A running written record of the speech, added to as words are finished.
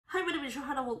is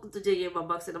Johana. Welcome to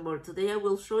Unboxing&More. Today I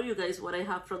will show you guys what I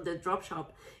have from the drop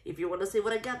shop. If you want to see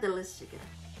what I got, then let's check it out.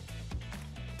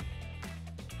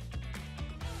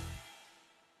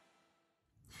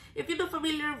 If you're not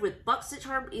familiar with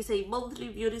BoxyCharm, it's a monthly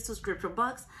beauty subscription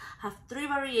box. Have 3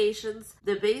 variations: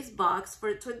 the base box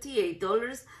for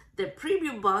 $28, the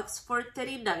premium box for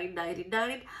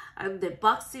 $39.99, and the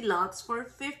BoxyLuxe for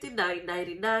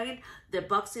 $59.99. The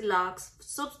BoxyLuxe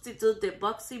substitute the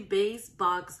Boxy base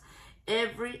box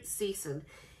every season.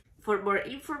 For more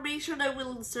information, I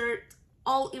will insert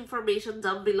all information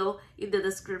down below in the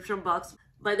description box.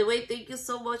 By the way, thank you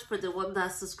so much for the one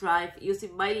that subscribed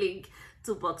using my link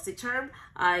to BoxyCharm.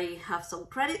 I have some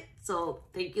credit, so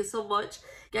thank you so much.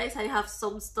 Guys, I have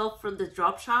some stuff from the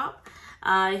drop shop.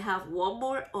 I have one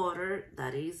more order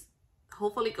that is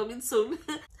hopefully coming soon,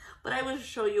 but I will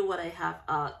show you what I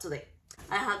have today.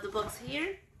 I have the box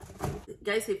here.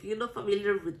 Guys, if you're not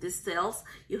familiar with these sales,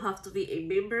 you have to be a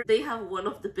member. They have one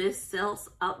of the best sales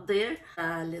out there.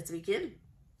 Let's begin.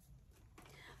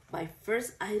 My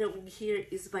first item here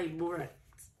is by Murad,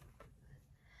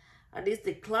 and it's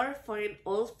the clarifying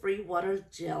oil-free water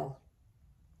gel.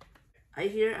 I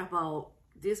hear about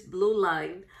this blue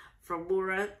line from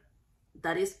Murad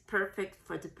that is perfect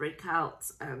for the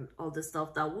breakouts and all the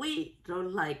stuff that we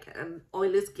don't like and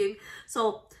oily skin.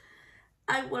 So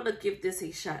I want to give this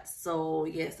a shot. So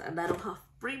yes, and I don't have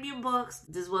premium box.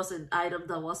 This was an item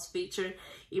that was featured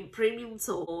in premium,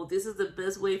 so this is the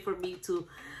best way for me to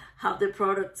have the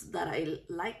products that I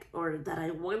like or that I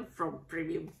want from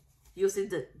premium using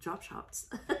the drop shops.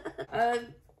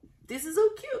 And this is so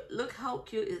cute. Look how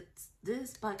cute it's.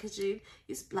 This packaging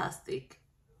is plastic.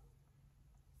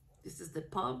 This is the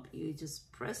pump. You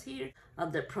just press here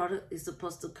and the product is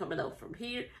supposed to come out from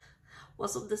here.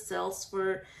 Was on the sales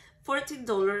for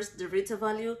 $14, the retail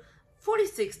value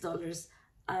 $46.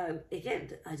 And again,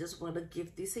 I just want to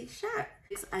give this a shot.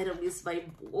 This item is by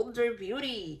Wonder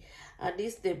Beauty, and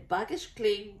it's the Baggage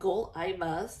Clean Gold Eye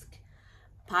Mask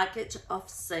package of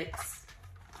 6.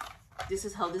 This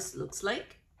is how this looks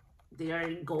like. They are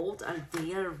in gold and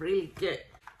they are really good.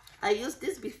 I used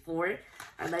this before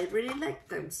and I really like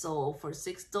them, so for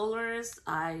 $6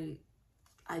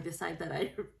 I decided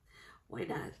that why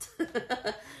not.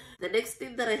 The next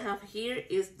thing that I have here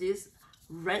is this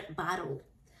red bottle,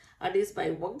 and it's by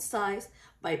One Size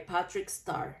by Patrick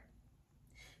Starr.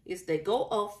 It's the Go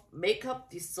Off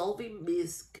Makeup Dissolving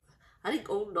Mist. I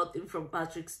didn't own nothing from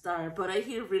Patrick Starr, but I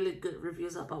hear really good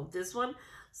reviews about this one,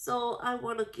 so I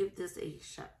want to give this a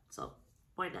shot, so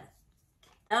why not?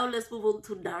 Now let's move on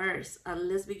to NARS, and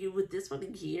let's begin with this one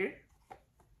in here.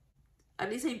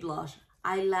 And it's a blush.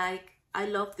 I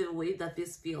love the way that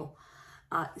this feels.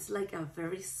 It's like a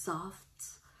very soft,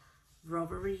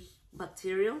 rubbery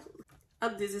material.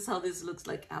 And this is how this looks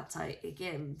like outside.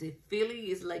 Again, the feeling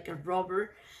is like a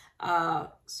rubber.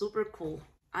 Super cool.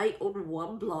 I own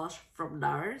one blush from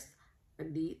NARS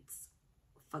and it's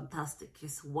fantastic.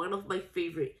 It's one of my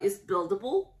favorite. It's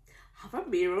buildable, have a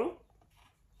mirror,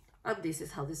 and this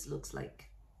is how this looks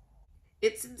like.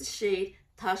 It's in the shade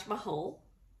Taj Mahal.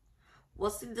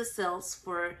 Was in the sales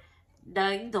for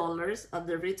 $9 and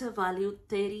the retail value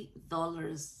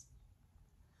 $30.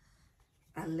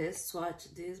 And let's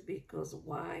swatch this because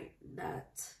why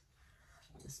not?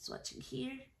 Just swatching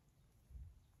here.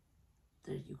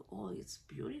 There you go. Oh, it's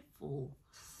beautiful.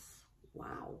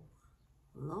 Wow,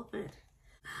 love it.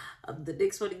 And the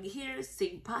next one in here,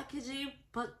 same packaging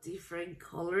but different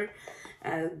color,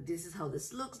 and this is how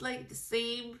this looks like. The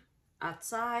same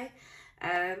outside,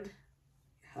 and it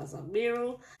has a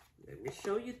mirror. Let me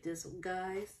show you this one,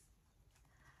 guys.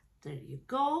 There you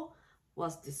go.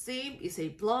 Was the same. It's a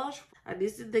blush and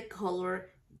it's in the color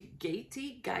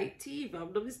Gaity, if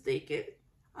I'm not mistaken.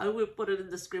 I will put it in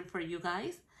the screen for you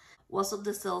guys. Was on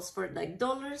the sales for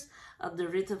 $9 and the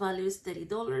retail value is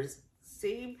 $30.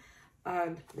 Same.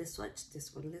 And let's swatch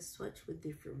this one. Let's swatch with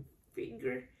different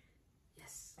finger.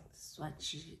 Yes,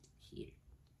 swatch it here.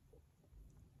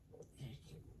 There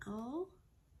you go.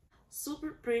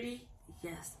 Super pretty.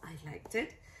 Yes, I liked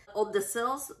it. On the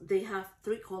sales, they have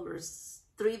 3 colors,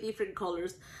 3 different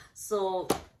colors. So,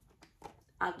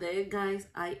 and then guys,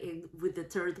 I end with the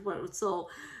 3rd one. So,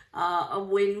 I'm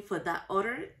waiting for that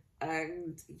order,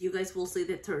 and you guys will see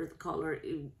the 3rd color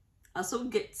as soon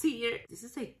gets here. This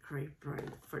is a great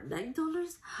brand for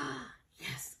 $9.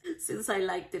 Yes, since I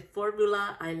like the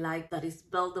formula, I like that it's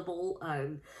buildable,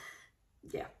 and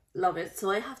yeah, love it.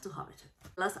 So I have to have it.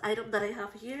 Last item that I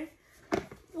have here,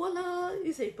 voila,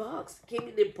 is a box. Came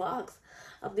in a box,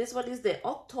 and this one is the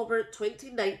October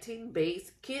 2019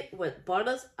 base kit with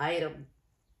bonus item,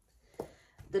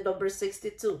 the number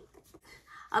 62.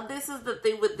 And this is the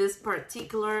thing with this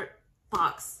particular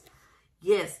box.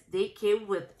 Yes, they came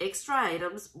with extra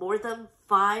items, more than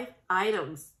 5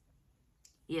 items.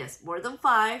 Yes, more than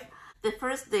 5. The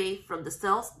first day from the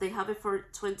sales, they have it for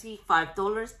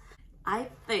 $25. I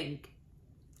think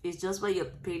it's just my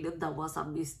opinion that was a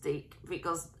mistake,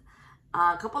 because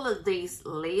a couple of days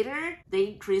later, they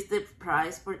increased the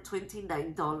price for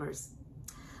 $29.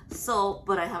 So,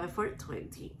 but I have it for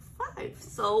 $25.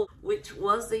 So, which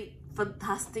was a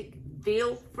fantastic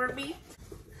deal for me.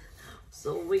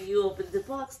 So when you open the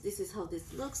box, this is how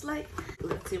this looks like.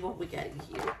 Let's see what we got in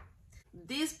here.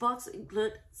 This box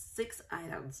includes 6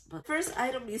 items, but first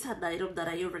item is an item that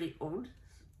I already own.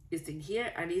 It's in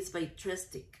here and it's by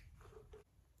Trestic.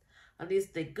 And it's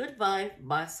the Good Vibe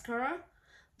mascara.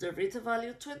 The retail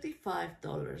value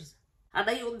 $25. And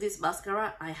I own this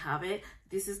mascara. I have it.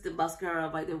 This is the mascara,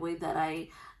 by the way, that I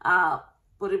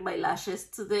put in my lashes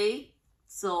today.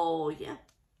 So yeah.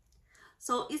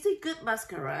 So it's a good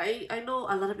mascara. I know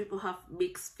a lot of people have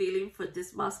mixed feeling for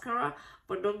this mascara,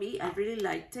 but not me. I really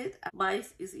liked it. Mine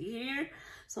is here,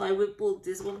 so I will pull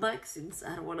this one back since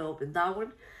I don't want to open that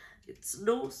one. It's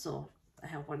new, so I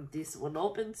have this one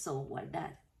open, so why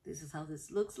not? This is how this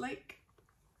looks like.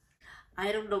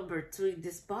 Item number 2 in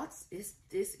this box is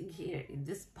this in here, in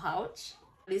this pouch.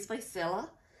 It's by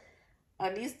Sella,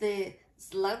 and it's the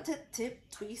slanted tip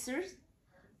tweezers.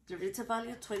 The retail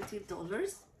value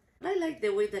 $20. I like the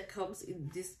way that comes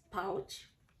in this pouch.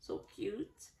 So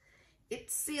cute.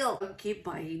 It's sealed. I keep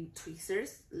buying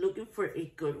tweezers, looking for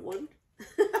a good one.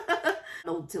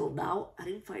 Until now, I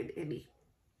didn't find any.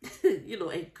 You know,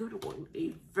 a good one.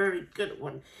 A very good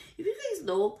one. If you guys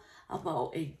know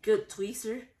about a good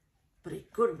tweezer, but a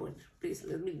good one, please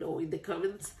let me know in the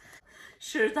comments.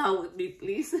 Share that with me,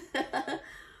 please.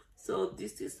 So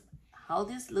this is how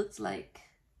this looks like.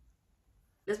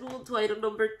 Let's move on to item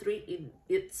number 3.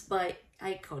 It's by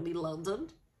Icon in London.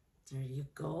 There you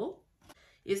go.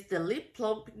 It's the lip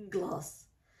plumping gloss.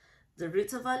 The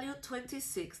retail value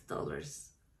 $26.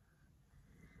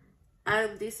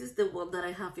 And this is the one that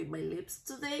I have in my lips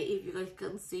today. If you guys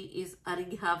can see, I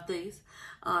didn't have this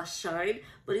shine,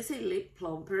 but it's a lip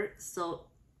plumper. So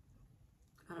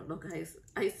I don't know, guys.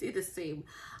 I see the same.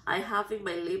 I have in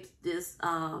my lips this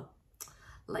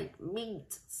like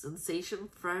mint sensation,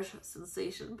 fresh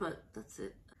sensation, but that's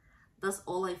it. That's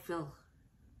all I feel.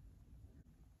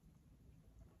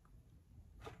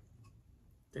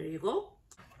 There you go.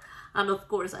 And of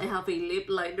course, I have a lip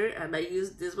liner, and I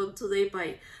used this one today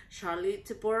by Charlie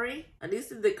Tipori, and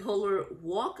it's in the color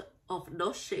Walk of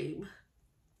No Shame.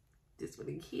 This one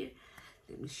in here.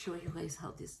 Let me show you guys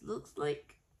how this looks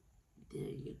like. There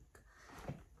you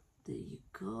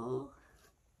go.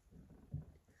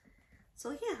 So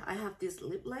yeah, I have this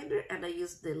lip liner and I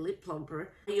use the lip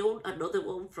plumper. I own another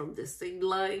one from the same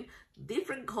line,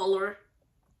 different color.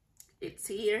 It's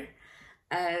here.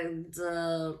 And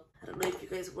I don't know if you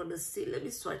guys want to see. Let me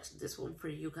swatch this one for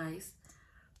you guys.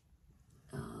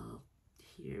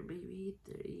 Here maybe.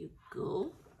 There you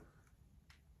go.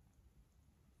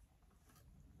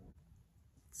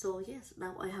 So yes,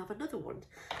 now I have another one.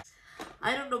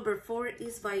 Item number 4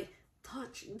 is by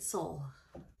Touch in Soul,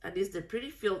 and it's the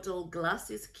Pretty Filter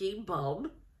Glassy Skin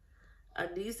Balm, and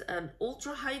it's an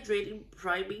ultra hydrating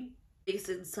priming, a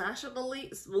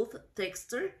sensationally smooth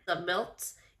texture that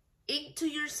melts into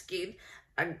your skin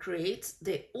and creates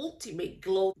the ultimate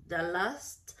glow that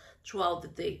lasts throughout the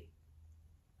day.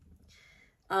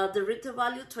 The retail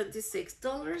value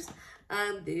 $26,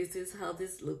 and this is how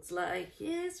this looks like.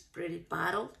 Yes, pretty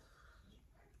bottle.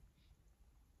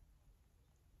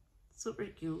 Super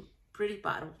cute, pretty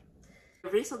bottle.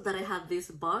 The reason that I had this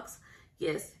box,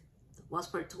 yes, was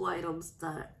for 2 items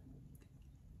that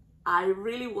I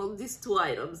really want these 2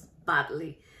 items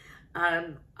badly.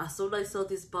 And as soon as I saw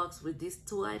this box with these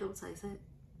 2 items, I said,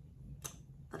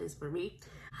 that is for me.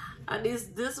 And it's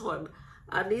this one,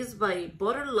 and it's by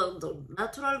Butter London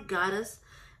Natural Goddess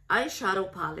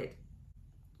Eyeshadow Palette.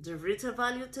 The retail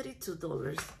value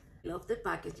 $32. Love the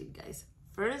packaging, guys.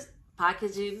 First,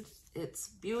 packaging, it's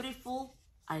beautiful.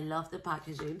 I love the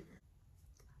packaging.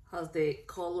 Has the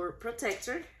color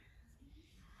protector,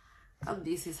 and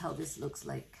this is how this looks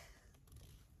like.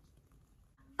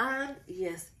 And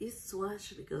yes, it's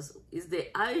swatched because it's the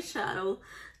eyeshadow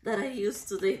that I used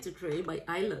today to create my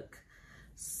eye look.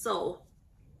 So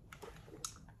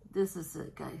this is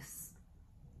it, guys.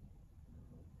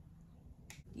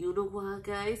 You know what,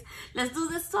 guys? Let's do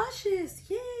the swatches.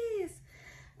 Yes.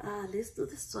 Let's do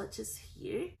the swatches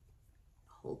here.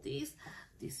 Hold these.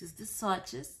 This is the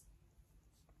swatches.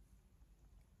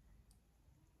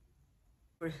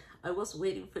 I was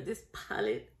waiting for this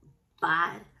palette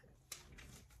bad.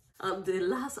 And the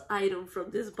last item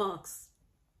from this box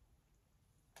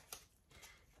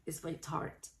is my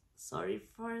Tarte. Sorry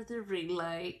for the ring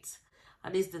light.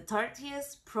 And it's the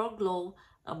Tarte's Pro Glow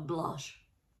and Blush.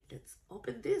 Let's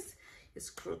open this.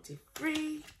 It's cruelty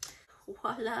free.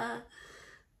 Voila.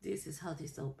 This is how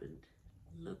this opened.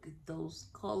 Look at those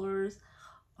colors.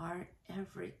 Are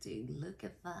everything. Look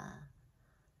at that.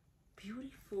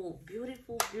 Beautiful,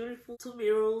 beautiful, beautiful. 2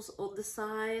 mirrors on the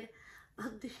side.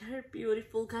 And they are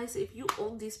beautiful. Guys, if you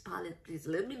own this palette, please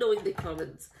let me know in the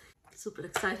comments. Super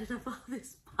excited about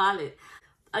this palette.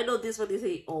 I know this one is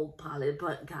an old palette,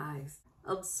 but guys,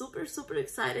 I'm super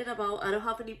excited about. I don't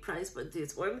have any price for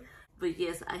this one, but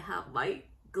yes, I have my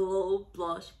Glow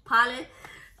Blush palette,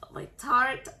 my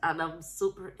Tarte, and I'm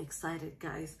super excited,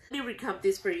 guys. Let me recap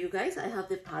this for you guys. I have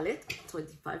the palette,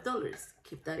 $25.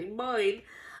 Keep that in mind.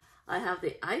 I have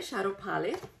the eyeshadow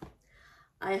palette.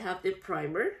 I have the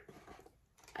primer.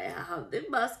 I have the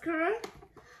mascara.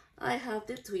 I have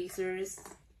the tweezers.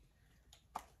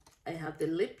 I have the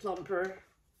lip plumper.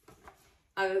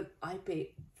 I paid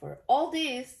for all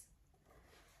this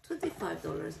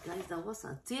 $25, guys. That was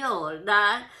a deal or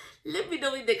not? Let me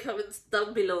know in the comments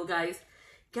down below, guys.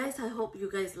 Guys, I hope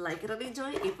you guys like it and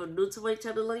enjoy. If you're new to my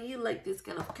channel and you like this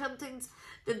kind of content,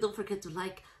 then don't forget to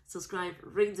like, subscribe,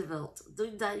 ring the bell.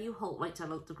 Doing that, you help my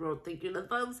channel to grow. Thank you in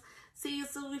advance. See you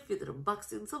soon with future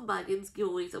unboxings, unbaggings,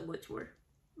 giveaways, and much more.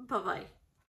 Bye-bye.